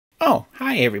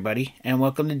Hi everybody, and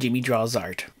welcome to Jimmy Draws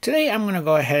Art. Today I'm going to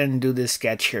go ahead and do this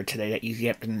sketch here today that you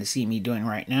happen to see me doing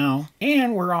right now.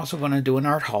 And we're also going to do an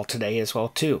art haul today as well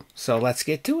too. So let's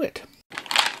get to it.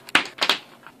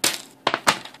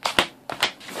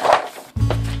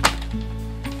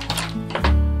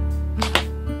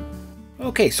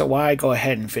 Okay, so while I go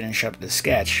ahead and finish up the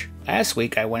sketch, last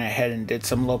week I went ahead and did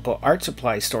some local art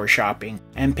supply store shopping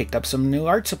and picked up some new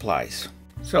art supplies.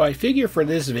 So I figure for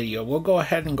this video, we'll go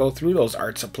ahead and go through those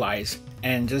art supplies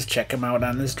and just check them out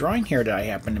on this drawing here that I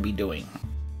happen to be doing.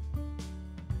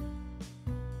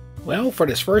 Well, for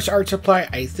this first art supply,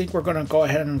 I think we're going to go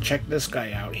ahead and check this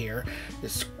guy out here.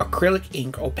 It's acrylic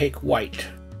ink opaque white.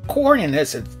 According to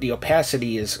this, the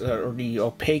opacity is, or the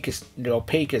opaque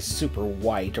is super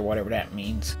white, or whatever that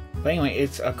means. But anyway,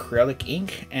 it's acrylic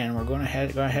ink, and we're going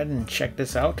to go ahead and check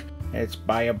this out. It's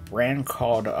by a brand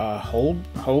called Holben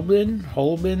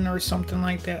or something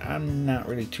like that. I'm not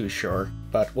really too sure,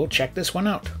 but we'll check this one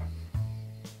out.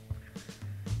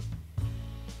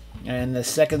 And the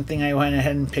second thing I went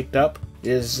ahead and picked up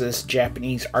is this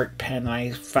Japanese art pen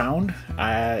I found.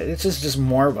 This is just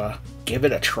more of a give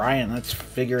it a try and let's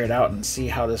figure it out and see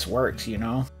how this works, you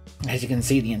know? As you can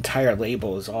see, the entire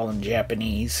label is all in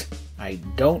Japanese. I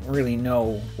don't really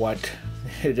know what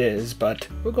it is, but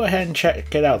we'll go ahead and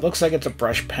check it out. Looks like it's a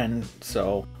brush pen,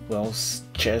 so we'll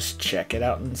just check it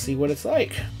out and see what it's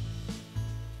like.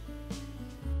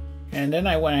 And then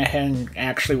I went ahead and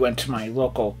actually went to my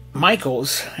local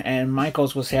Michael's, and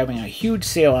Michael's was having a huge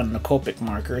sale on the Copic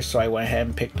markers, so I went ahead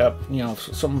and picked up, you know,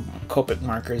 some Copic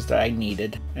markers that I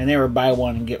needed, and they were buy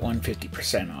one and get one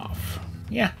 50% off.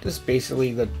 Yeah, just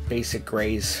basically the basic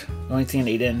grays. The only thing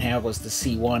they didn't have was the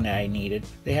C1 that I needed.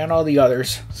 They had all the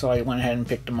others, so I went ahead and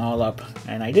picked them all up.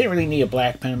 And I didn't really need a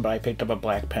black pen, but I picked up a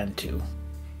black pen too.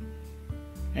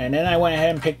 And then I went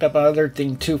ahead and picked up another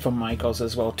thing too from Michael's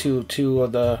as well too. Two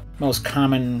of the most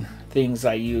common things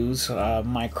I use,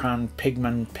 micron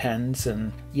pigment pens,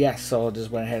 and yeah, so I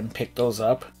just went ahead and picked those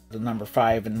up. The number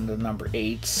 5 and the number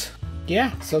 8s.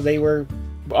 Yeah, so they were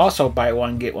also buy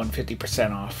one, get one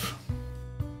 50% off.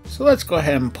 So let's go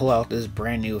ahead and pull out this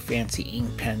brand new fancy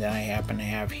ink pen that I happen to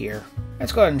have here.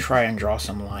 Let's go ahead and try and draw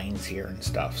some lines here and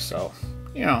stuff. So,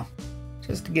 you know,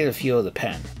 just to get a feel of the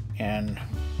pen. And,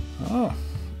 oh,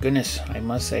 goodness, I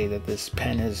must say that this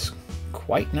pen is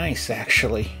quite nice,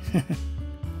 actually.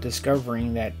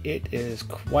 Discovering that it is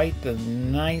quite the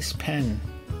nice pen.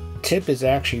 Tip is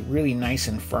actually really nice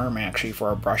and firm, actually,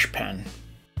 for a brush pen.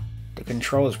 The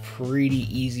control is pretty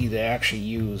easy to actually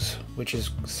use, which is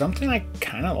something I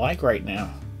kind of like right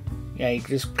now. Yeah, you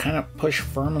just kind of push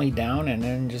firmly down and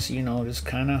then just, you know, it just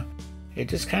kind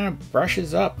of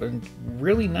brushes up and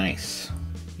really nice.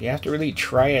 You have to really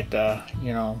try it,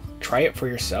 you know, try it for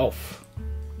yourself.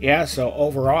 Yeah, so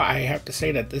overall, I have to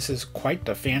say that this is quite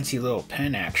the fancy little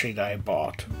pen actually that I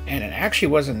bought. And it actually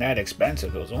wasn't that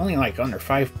expensive. It was only like under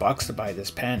 $5 to buy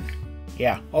this pen.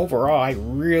 Yeah, overall, I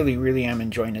really am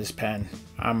enjoying this pen.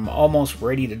 I'm almost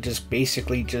ready to just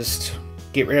basically just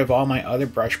get rid of all my other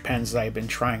brush pens that I've been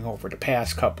trying over the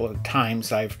past couple of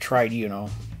times. I've tried, you know,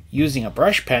 using a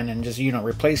brush pen and just, you know,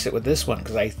 replace it with this one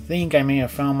because I think I may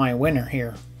have found my winner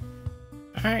here.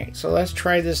 Alright, so let's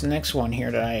try this next one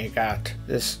here that I got.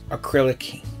 This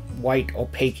acrylic white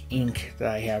opaque ink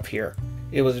that I have here.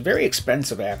 It was very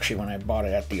expensive actually when I bought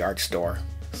it at the art store.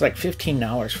 It's like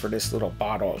 $15 for this little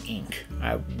bottle of ink.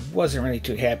 I wasn't really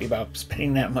too happy about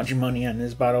spending that much money on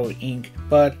this bottle of ink,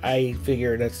 but I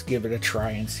figured let's give it a try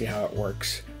and see how it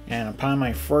works. And upon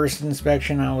my first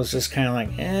inspection, I was just kind of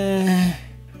like,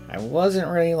 I wasn't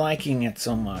really liking it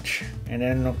so much. And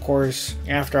then of course,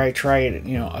 after I tried,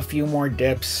 you know, a few more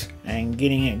dips and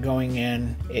getting it going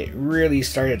in, it really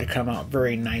started to come out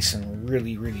very nice and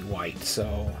really white.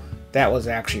 So that was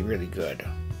actually really good.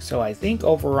 So I think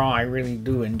overall I really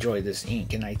do enjoy this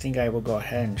ink, and I think I will go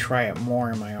ahead and try it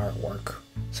more in my artwork.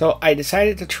 So I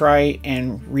decided to try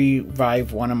and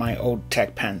revive one of my old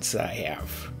tech pens that I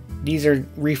have. These are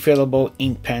refillable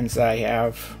ink pens that I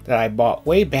have that I bought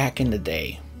way back in the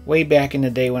day. Way back in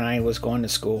the day when I was going to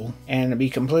school. And to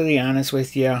be completely honest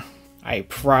with you, I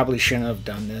probably shouldn't have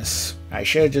done this. I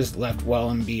should have just left well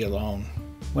and be alone.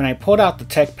 When I pulled out the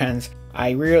tech pens,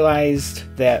 I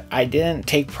realized that I didn't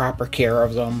take proper care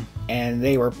of them, and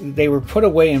they were put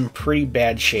away in pretty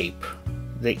bad shape.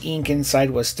 The ink inside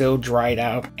was still dried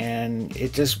out, and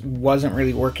it just wasn't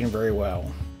really working very well.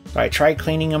 So I tried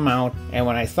cleaning them out, and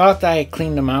when I thought that I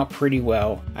cleaned them out pretty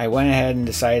well, I went ahead and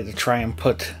decided to try and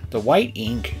put the white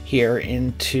ink here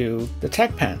into the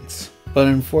tech pens. But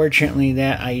unfortunately,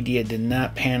 that idea did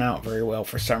not pan out very well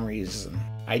for some reason.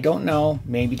 I don't know,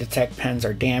 maybe the tech pens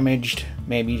are damaged,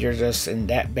 maybe they're just in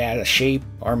that bad a shape,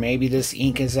 or maybe this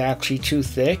ink is actually too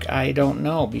thick. I don't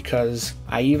know, because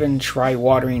I even try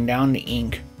watering down the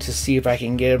ink to see if I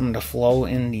can get them to flow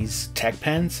in these tech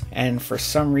pens, and for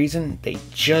some reason they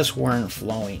just weren't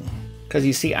flowing. Because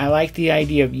you see, I like the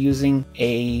idea of using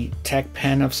a tech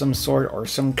pen of some sort or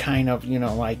some kind of, you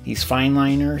know, like these fine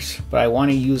liners, but I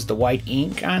want to use the white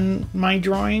ink on my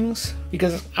drawings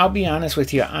because I'll be honest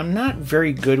with you, I'm not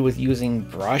very good with using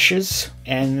brushes,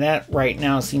 and that right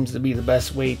now seems to be the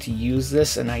best way to use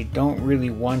this, and I don't really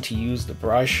want to use the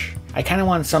brush. I kind of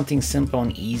want something simple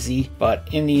and easy, but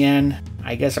in the end,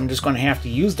 I guess I'm just going to have to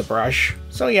use the brush.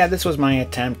 So yeah, this was my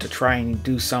attempt to try and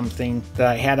do something that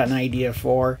I had an idea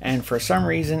for, and for some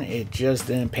reason it just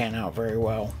didn't pan out very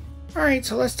well. Alright,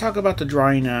 so let's talk about the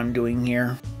drawing that I'm doing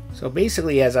here. So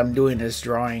basically, as I'm doing this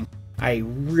drawing, I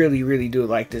really do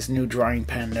like this new drawing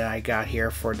pen that I got here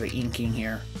for the inking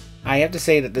here. I have to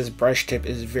say that this brush tip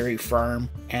is very firm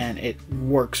and it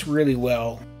works really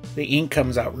well. The ink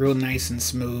comes out real nice and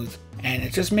smooth, and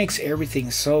it just makes everything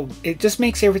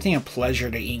a pleasure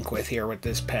to ink with here with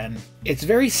this pen. It's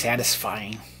very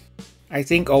satisfying. I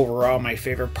think overall my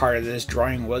favorite part of this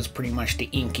drawing was pretty much the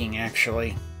inking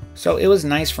actually. So it was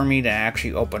nice for me to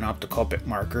actually open up the Copic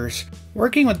markers.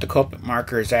 Working with the Copic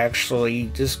markers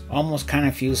actually just almost kind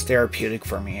of feels therapeutic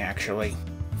for me actually.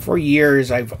 For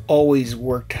years I've always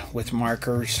worked with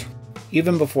markers.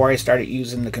 Even before I started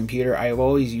using the computer, I've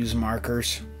always used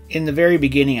markers. In the very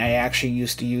beginning, I actually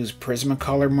used to use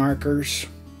Prismacolor markers.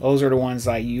 Those are the ones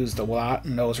I used a lot,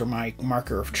 and those are my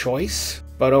marker of choice.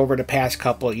 But over the past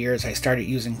couple of years, I started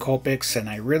using Copics, and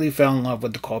I really fell in love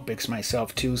with the Copics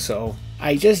myself too, so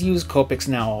I just use Copics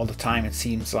now all the time, it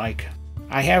seems like.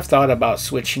 I have thought about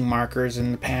switching markers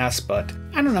in the past, but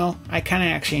I don't know, I kind of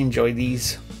actually enjoy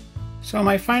these. So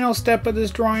my final step of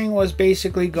this drawing was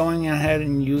basically going ahead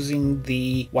and using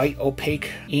the white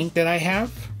opaque ink that I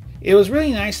have. It was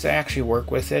really nice to actually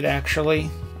work with it actually.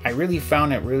 I really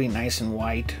found it really nice and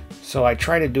white. So I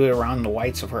tried to do it around the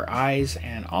whites of her eyes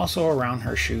and also around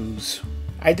her shoes.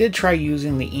 I did try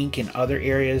using the ink in other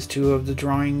areas too of the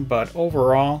drawing, but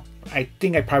overall, I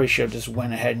think I probably should have just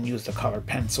went ahead and used the color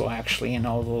pencil actually in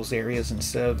all those areas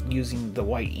instead of using the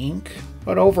white ink.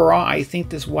 But overall, I think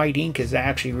this white ink is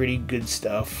actually really good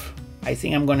stuff. I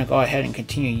think I'm going to go ahead and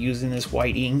continue using this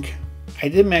white ink. I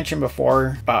did mention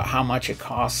before about how much it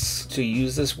costs to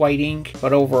use this white ink,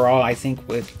 but overall I think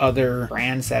with other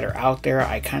brands that are out there,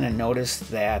 I kind of noticed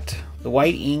that the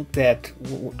white ink that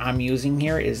I'm using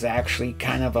here is actually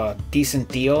kind of a decent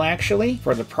deal actually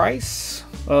for the price.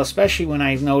 Well, especially when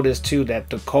I noticed too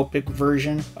that the Copic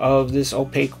version of this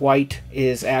opaque white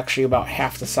is actually about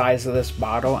half the size of this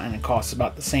bottle and it costs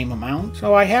about the same amount.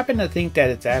 So I happen to think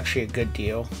that it's actually a good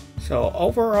deal. So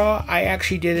overall, I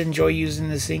actually did enjoy using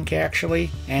this ink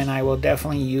actually, and I will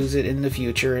definitely use it in the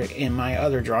future in my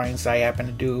other drawings I happen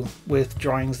to do with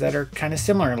drawings that are kind of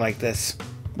similar like this.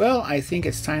 Well, I think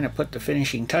it's time to put the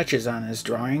finishing touches on this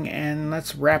drawing, and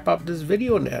let's wrap up this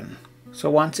video then. So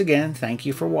once again, thank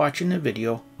you for watching the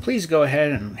video. Please go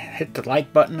ahead and hit the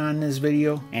like button on this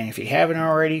video, and if you haven't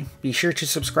already, be sure to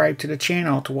subscribe to the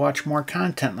channel to watch more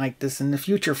content like this in the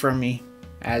future from me.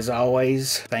 As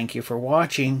always, thank you for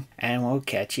watching, and we'll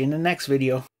catch you in the next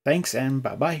video. Thanks, and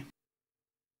bye-bye.